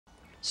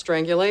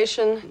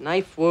Strangulation,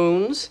 knife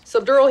wounds.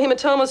 Subdural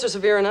hematomas are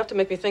severe enough to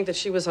make me think that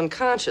she was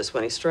unconscious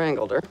when he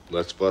strangled her.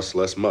 Less fuss,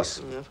 less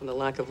muss. From the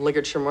lack of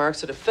ligature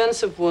marks or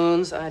defensive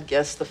wounds, I'd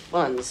guess the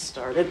fun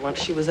started once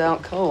she was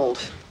out cold.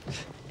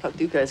 How'd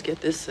you guys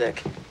get this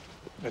sick?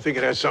 I think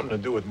it has something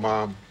to do with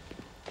Mom.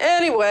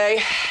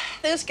 Anyway,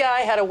 this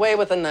guy had a way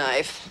with a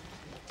knife.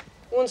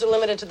 Wounds are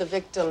limited to the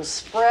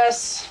victim's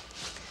breasts.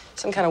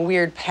 Some kind of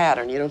weird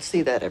pattern. You don't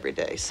see that every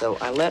day. So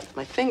I let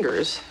my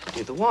fingers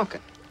do the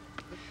walking.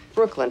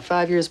 Brooklyn,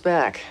 5 years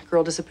back.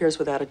 Girl disappears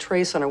without a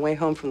trace on her way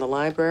home from the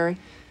library.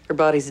 Her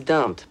body's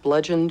dumped,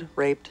 bludgeoned,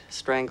 raped,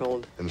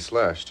 strangled. And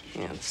slashed.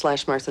 Yeah, the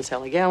slash marks on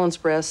Sally Gallen's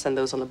breasts and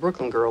those on the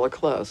Brooklyn girl are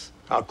close.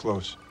 How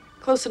close?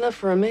 Close enough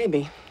for a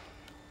maybe.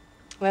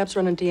 Lab's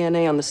running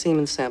DNA on the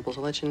semen samples.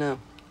 I'll let you know.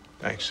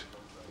 Thanks.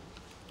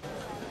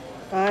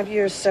 5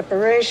 years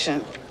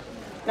separation.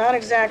 Not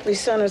exactly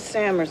son of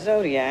Sam or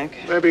Zodiac.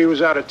 Maybe he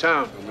was out of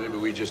town. Or maybe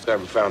we just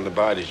haven't found the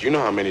bodies. You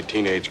know how many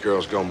teenage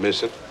girls go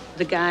missing?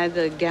 The guy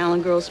the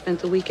Gallen girl spent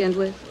the weekend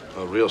with?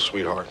 A real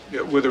sweetheart.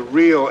 Yeah, with a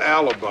real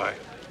alibi.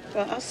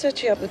 Well, I'll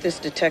set you up with this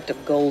Detective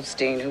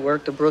Goldstein who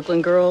worked the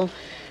Brooklyn girl.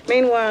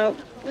 Meanwhile,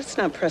 let's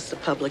not press the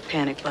public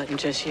panic button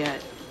just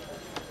yet.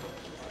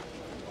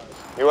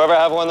 You ever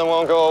have one that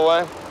won't go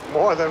away?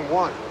 More than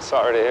one.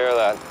 Sorry to hear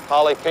that.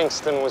 Holly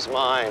Pinkston was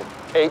mine.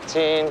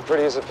 18,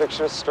 pretty as a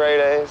picture,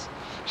 straight A's.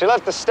 She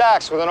left the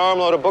stacks with an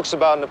armload of books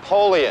about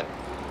Napoleon.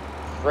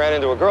 Ran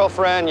into a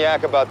girlfriend,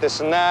 yak about this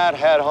and that,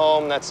 head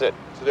home, that's it.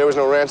 So there was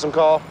no ransom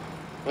call?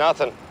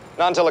 Nothing.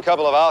 Not until a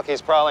couple of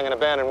alkies prowling an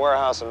abandoned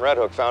warehouse in Red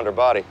Hook found her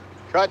body.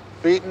 Cut,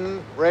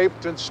 beaten,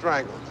 raped, and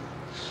strangled.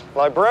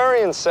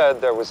 Librarian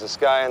said there was this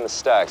guy in the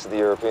stacks at the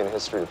European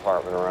History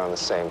Department around the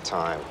same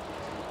time.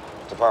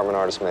 Department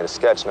artist made a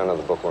sketch, none of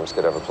the bookworms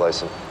could ever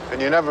place him.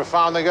 And you never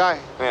found the guy?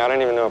 Yeah, I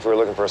didn't even know if we were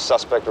looking for a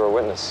suspect or a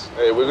witness.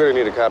 Hey, we're gonna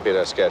need a copy of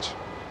that sketch.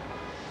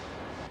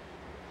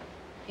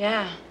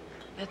 Yeah,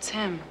 that's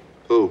him.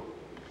 Who?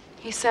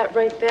 He sat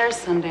right there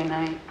Sunday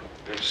night.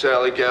 And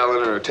Sally Gallen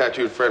and her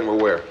tattooed friend were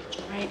where?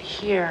 Right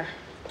here.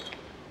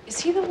 Is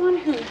he the one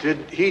who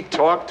Did he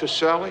talk to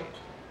Sally?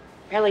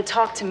 barely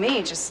talked to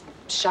me, just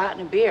shot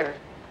in a beer?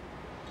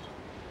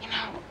 You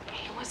know,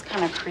 he was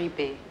kind of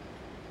creepy.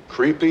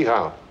 Creepy?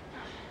 How?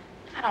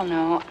 I don't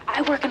know.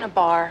 I work in a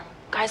bar.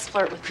 Guys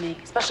flirt with me,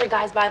 especially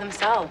guys by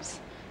themselves.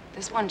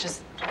 This one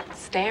just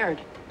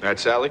stared. That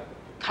Sally?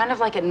 Kind of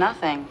like at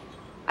nothing.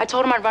 I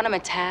told him I'd run him a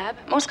tab.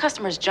 Most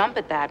customers jump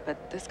at that,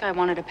 but this guy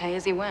wanted to pay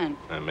as he went.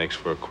 That makes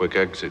for a quick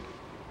exit.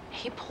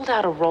 He pulled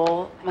out a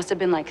roll. It must have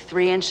been like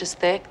 3 inches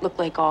thick. Looked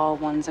like all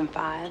 1s and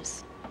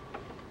 5s.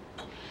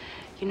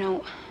 You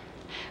know,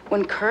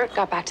 when Kurt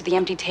got back to the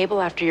empty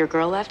table after your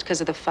girl left because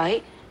of the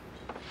fight,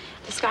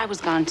 this guy was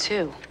gone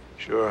too.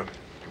 Sure.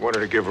 He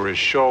wanted to give her his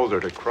shoulder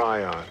to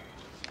cry on.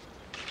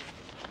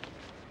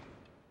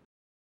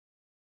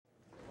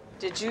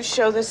 Did you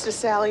show this to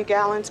Sally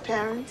Gallen's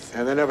parents?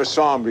 And they never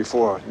saw him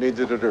before.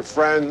 Neither did her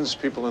friends,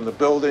 people in the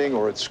building,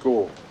 or at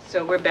school.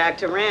 So we're back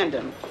to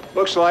random.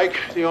 Looks like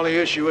the only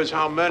issue is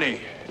how many.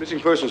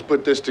 Missing persons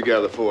put this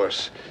together for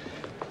us.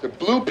 The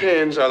blue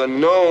pins are the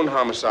known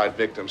homicide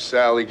victims,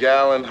 Sally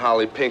Gallen,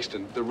 Holly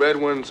Pinkston. The red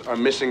ones are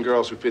missing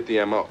girls who fit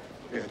the MO.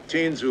 Yeah,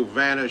 teens who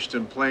vanished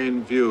in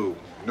plain view.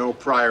 No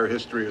prior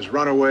history as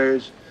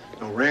runaways,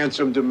 no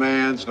ransom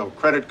demands, no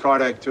credit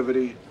card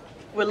activity.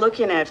 We're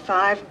looking at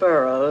 5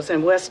 boroughs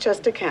in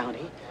Westchester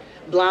County.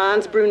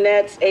 Blondes,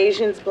 brunettes,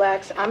 Asians,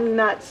 blacks. I'm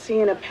not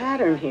seeing a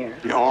pattern here.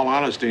 In all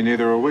honesty,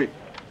 neither are we.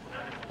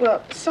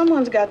 Well,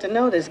 someone's got to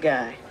know this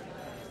guy.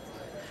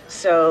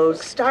 So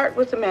start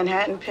with the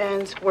Manhattan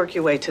pins, work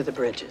your way to the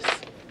bridges.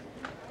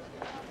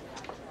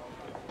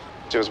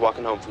 She was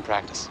walking home from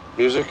practice.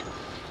 Music?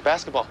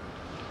 Basketball.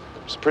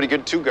 She's a pretty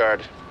good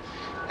two-guard.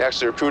 They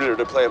actually recruited her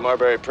to play at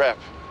Marbury Prep.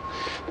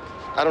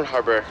 I don't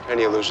harbor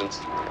any illusions.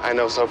 I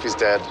know Sophie's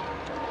dead.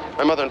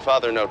 My mother and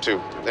father know, too.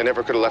 They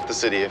never could have left the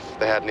city if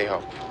they had any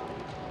hope.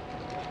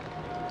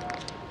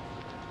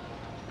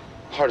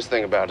 Hardest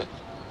thing about it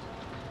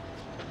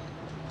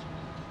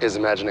is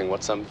imagining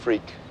what some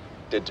freak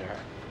did to her.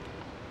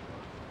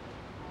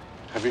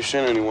 Have you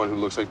seen anyone who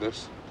looks like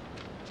this?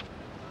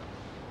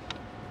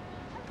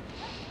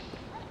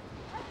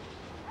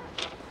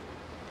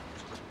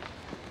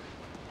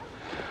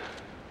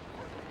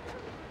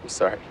 I'm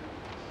sorry.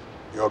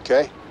 You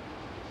okay?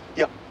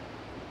 Yeah.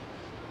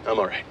 I'm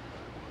all right.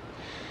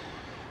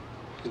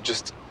 It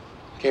just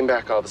came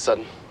back all of a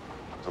sudden.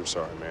 I'm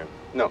sorry, man.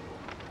 No,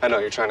 I know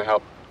you're trying to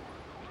help.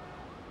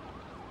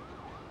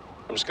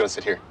 I'm just gonna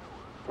sit here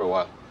for a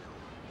while.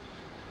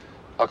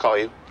 I'll call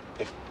you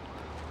if...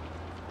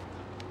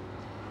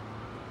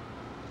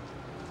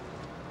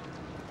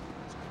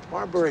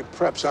 Marbury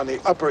Prep's on the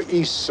Upper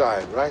East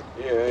Side, right?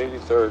 Yeah,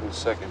 83rd and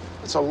 2nd.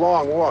 It's a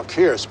long walk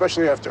here,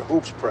 especially after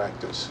hoops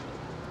practice.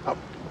 Now,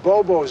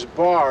 Bobo's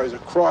bar is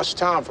across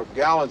town from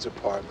Gallen's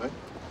apartment.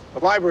 The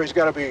library's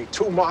got to be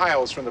 2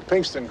 miles from the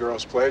Pinkston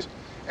girl's place.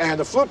 And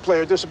the flute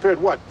player disappeared,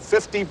 what,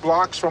 50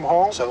 blocks from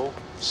home? So,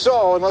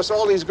 So, unless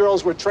all these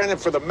girls were training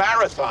for the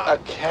marathon, A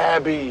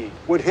cabbie.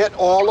 would hit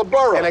all the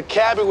boroughs. And a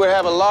cabbie would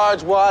have a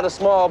large wad of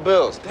small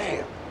bills.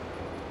 Damn.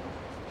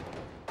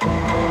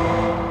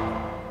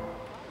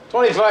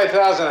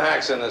 25,000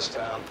 hacks in this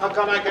town. How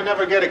come I can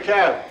never get a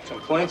cab?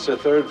 Complaints are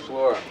third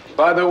floor.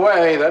 By the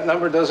way, that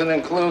number doesn't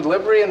include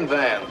livery and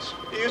vans.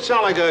 You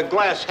sound like a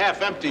glass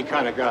half empty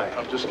kind of guy.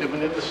 I'm just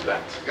giving you the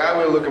stats. The guy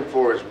we're looking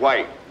for is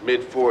white,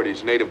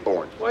 mid-40s, native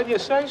born. Why do you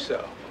say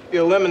so?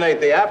 You eliminate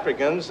the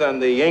Africans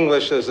and the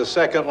English as a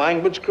second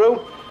language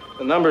crew,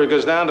 the number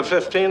goes down to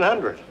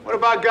 1,500. What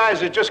about guys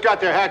that just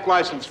got their hack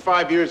license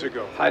 5 years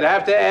ago? I'd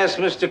have to ask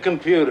Mr.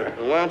 Computer.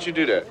 Well, why don't you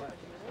do that?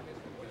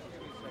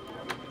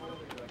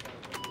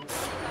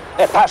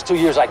 Yeah, past 2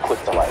 years I quit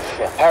the life.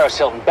 Yeah, Paris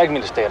Hilton begged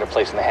me to stay at her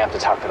place in the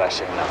Hamptons. How could I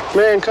say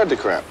no? Man, cut the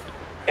crap.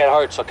 It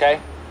hurts,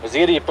 okay? Because the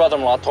idiot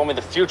brother-in-law told me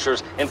the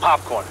future's in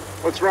popcorn.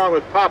 What's wrong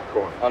with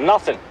popcorn?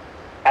 Nothing.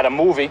 At a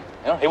movie,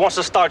 he wants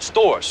to start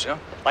stores,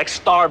 like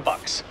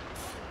Starbucks.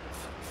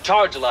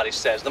 Charge a lot, he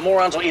says. The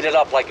morons will eat it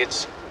up like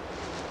it's...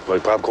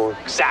 Like popcorn?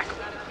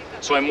 Exactly.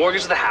 So I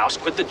mortgage the house,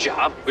 quit the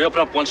job, we open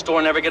up one store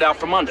and never get out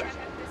from under.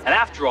 And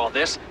after all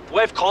this, the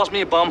wife calls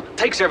me a bum,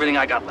 takes everything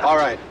I got left. All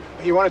right.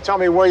 You want to tell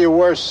me where you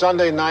were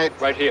Sunday night?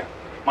 Right here.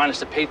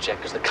 Minus the paycheck,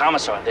 because the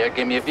commissar there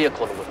gave me a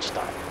vehicle to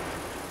Woodstock.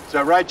 Is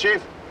that right,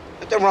 Chief?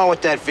 Nothing wrong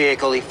with that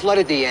vehicle. He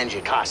flooded the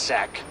engine.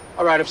 Cossack.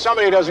 All right, if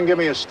somebody doesn't give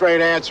me a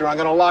straight answer, I'm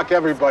going to lock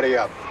everybody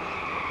up.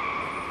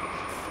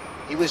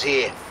 He was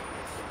here.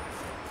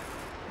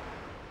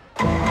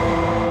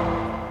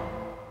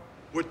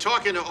 We're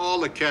talking to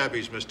all the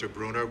cabbies, Mr.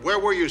 Bruner. Where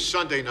were you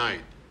Sunday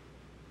night?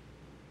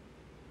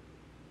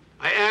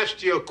 I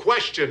asked you a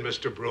question,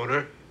 Mr.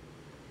 Bruner.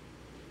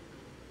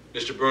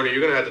 Mr. Bruner,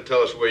 you're gonna have to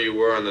tell us where you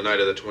were on the night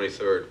of the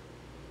 23rd.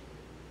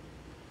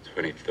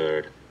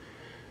 23rd.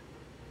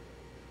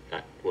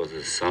 That was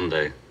a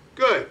Sunday.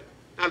 Good.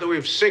 Now that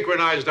we've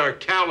synchronized our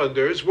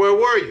calendars, where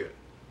were you?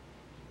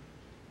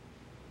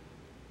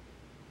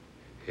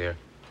 Here.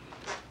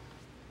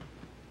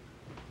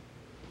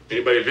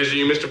 Anybody visit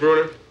you, Mr.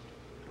 Bruner?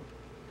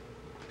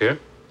 Here?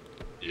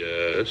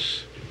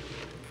 Yes.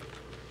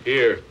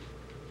 Here.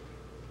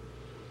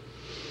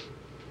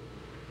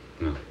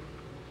 No.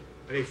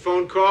 Any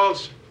phone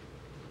calls?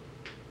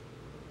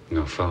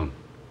 No phone.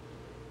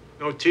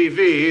 No TV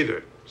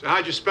either. So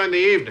how'd you spend the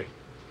evening?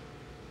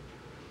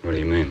 What do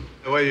you mean?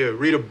 Well, you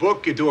read a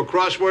book, you do a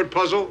crossword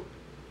puzzle?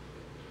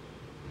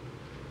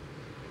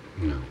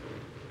 No.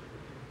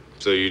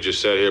 So you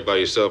just sat here by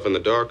yourself in the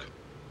dark?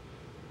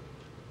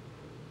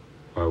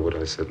 Why would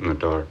I sit in the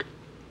dark?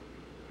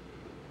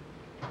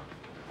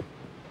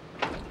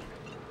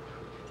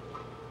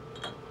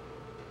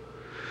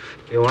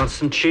 You want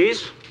some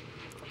cheese?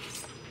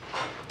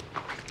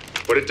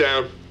 Put it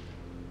down.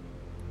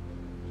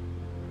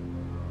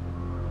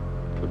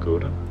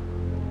 Pagoda?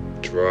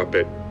 Drop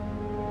it.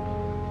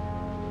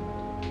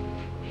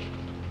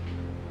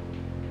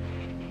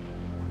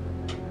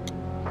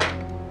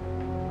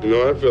 You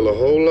know, I'd feel a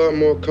whole lot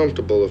more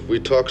comfortable if we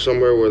talked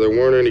somewhere where there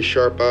weren't any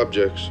sharp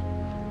objects.